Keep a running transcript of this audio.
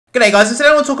G'day guys, and today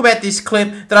I want to talk about this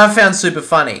clip that I found super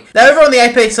funny. Now over on the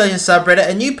Apex Legends subreddit,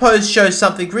 a new post shows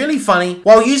something really funny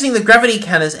while using the gravity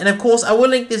cannons, and of course I will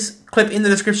link this clip in the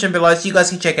description below so you guys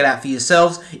can check it out for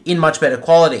yourselves in much better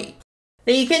quality.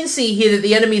 Now you can see here that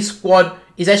the enemy squad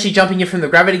is actually jumping in from the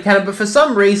gravity cannon, but for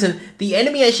some reason the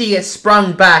enemy actually gets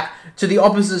sprung back to the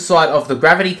opposite side of the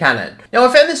gravity cannon. Now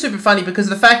I found this super funny because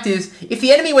the fact is, if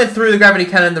the enemy went through the gravity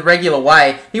cannon the regular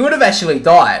way, he would have actually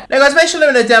died. Now guys, make sure to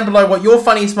let me know down below what your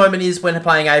funniest moment is when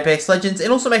playing Apex Legends,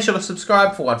 and also make sure to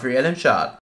subscribe for one free item shard.